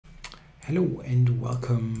Hello and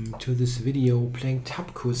welcome to this video playing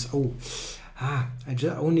tapkus. I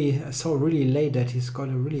just only saw really late that he's got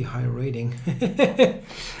a really high rating.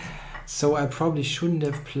 So I probably shouldn't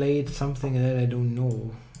have played something that I don't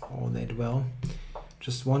know all that well.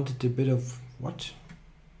 Just wanted a bit of what?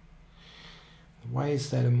 Why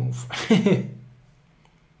is that a move?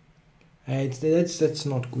 That's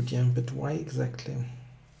not good, yeah, but why exactly?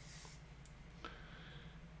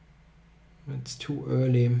 It's too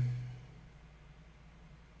early.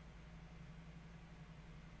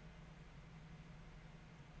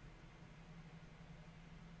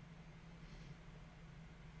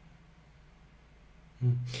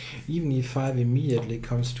 Even e5 immediately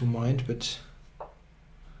comes to mind, but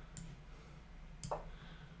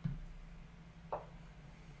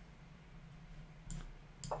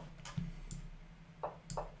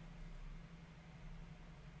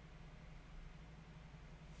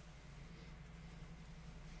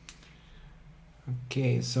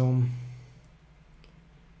okay, so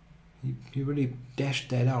he really dashed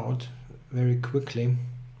that out very quickly,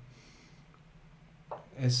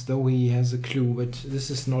 as though he has a clue, but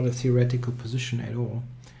this is not a theoretical position at all.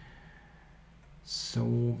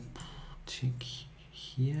 So take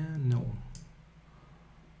here, no.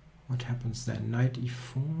 What happens then? Knight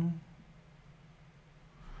e4.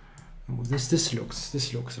 Oh, this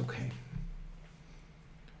looks okay.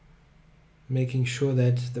 Making sure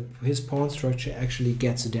that his pawn structure actually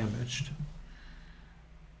gets damaged.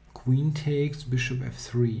 Queen takes, bishop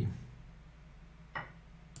f3.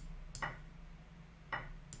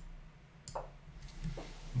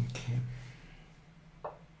 Okay.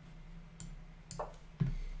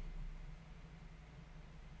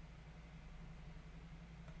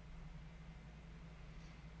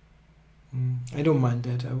 I don't mind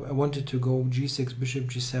that. I wanted to go g6, bishop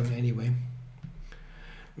g7 anyway.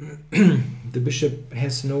 The bishop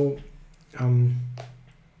has no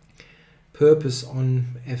purpose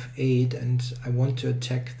on f8, and I want to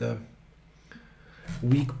attack the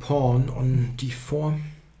weak pawn on d4.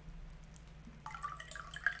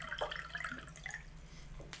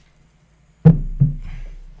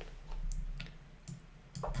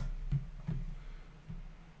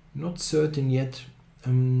 Not certain yet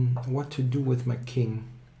what to do with my king.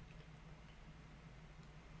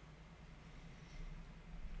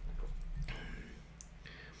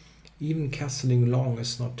 Even castling long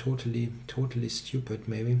is not totally stupid,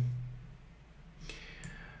 maybe.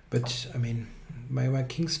 But I mean, my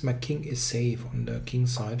king is safe on the king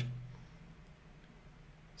side.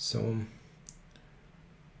 So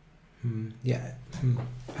yeah,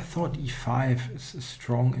 I thought e5 is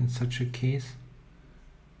strong in such a case.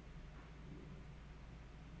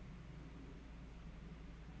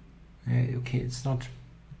 Okay, it's not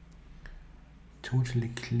totally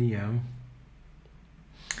clear.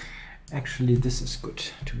 Actually, this is good,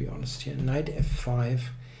 to be honest here. Knight f5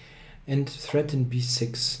 and threaten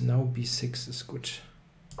b6. Now b6 is good.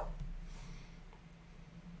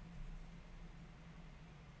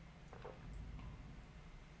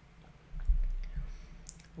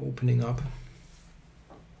 Opening up.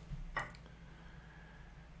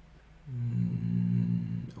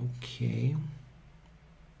 Okay.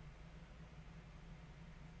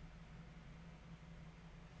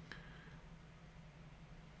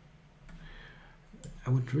 I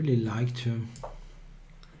would really like to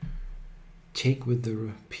take with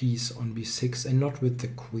the piece on b6 and not with the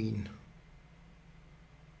queen.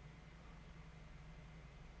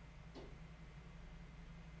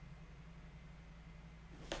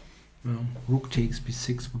 Well, rook takes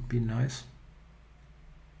b6 would be nice.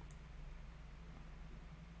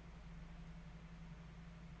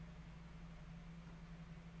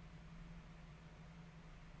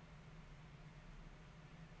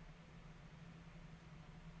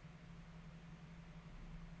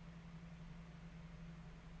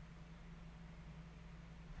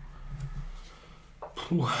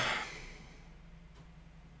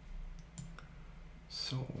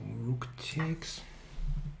 So rook takes,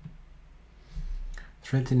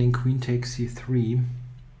 threatening queen takes c3.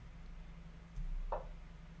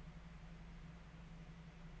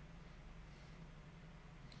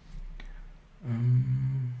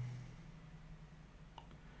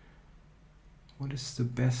 What is the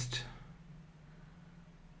best?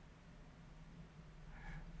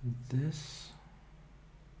 This.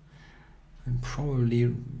 And probably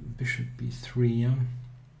bishop b3, yeah?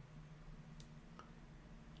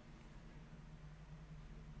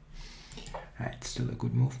 It's still a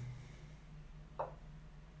good move.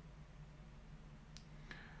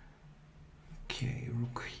 Okay,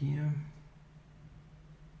 rook here.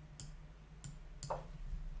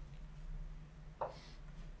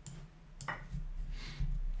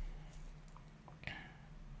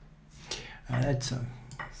 it's a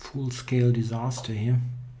full-scale disaster here.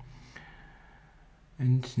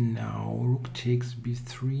 And now rook takes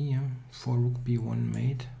b3 for rook b1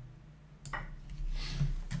 mate.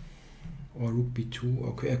 Or rook b2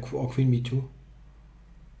 or queen b2.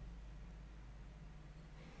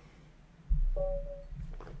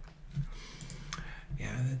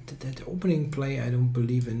 Yeah, that opening play I don't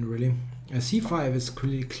believe in really. c5 is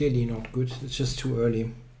clearly not good. It's just too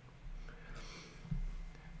early.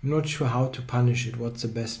 I'm not sure how to punish it. What's the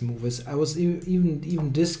best move is. I was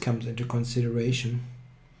even this comes into consideration.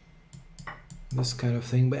 This kind of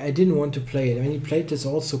thing, but I didn't want to play it. I mean, he played this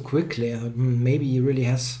all so quickly. I thought maybe he really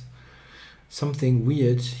has something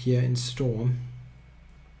weird here in store.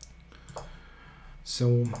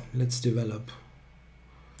 So let's develop.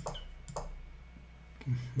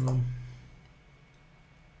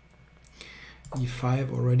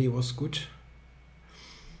 e5 already was good.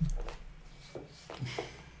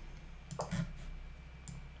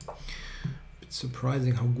 Bit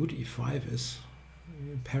surprising how good e5 is,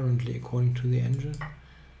 apparently, according to the engine.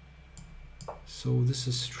 So this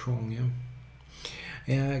is strong,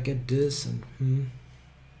 yeah, I get this and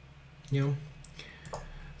yeah,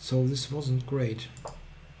 so this wasn't great.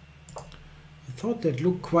 I thought that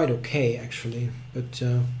looked quite okay actually, but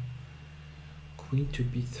queen to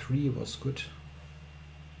b3 was good.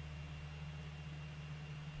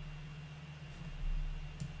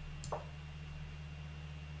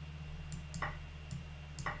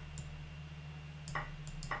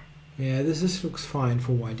 Yeah, this looks fine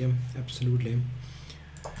for white, yeah, absolutely.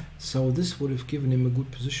 So this would have given him a good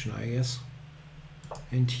position, I guess.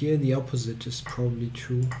 And here the opposite is probably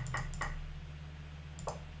true.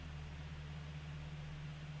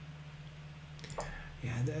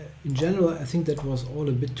 Yeah, in general, I think that was all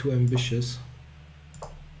a bit too ambitious.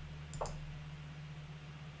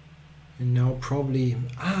 And now probably...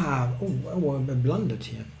 oh, I blundered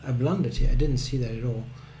here. I didn't see that at all.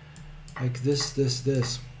 Like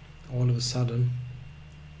this. All of a sudden.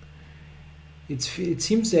 It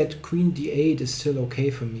seems that queen d8 is still okay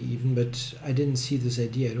for me even, but I didn't see this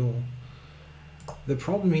idea at all. The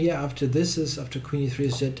problem here after this is, after queen e3,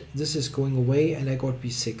 is that this is going away and I got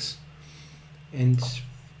b6. And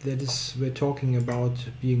that is, we're talking about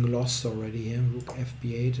being lost already here. Rook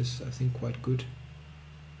fb8 is, I think, quite good.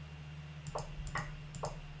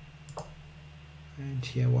 And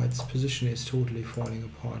here white's position is totally falling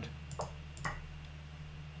apart.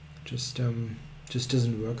 Just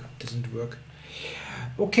doesn't work.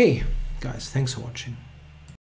 Okay, guys, thanks for watching.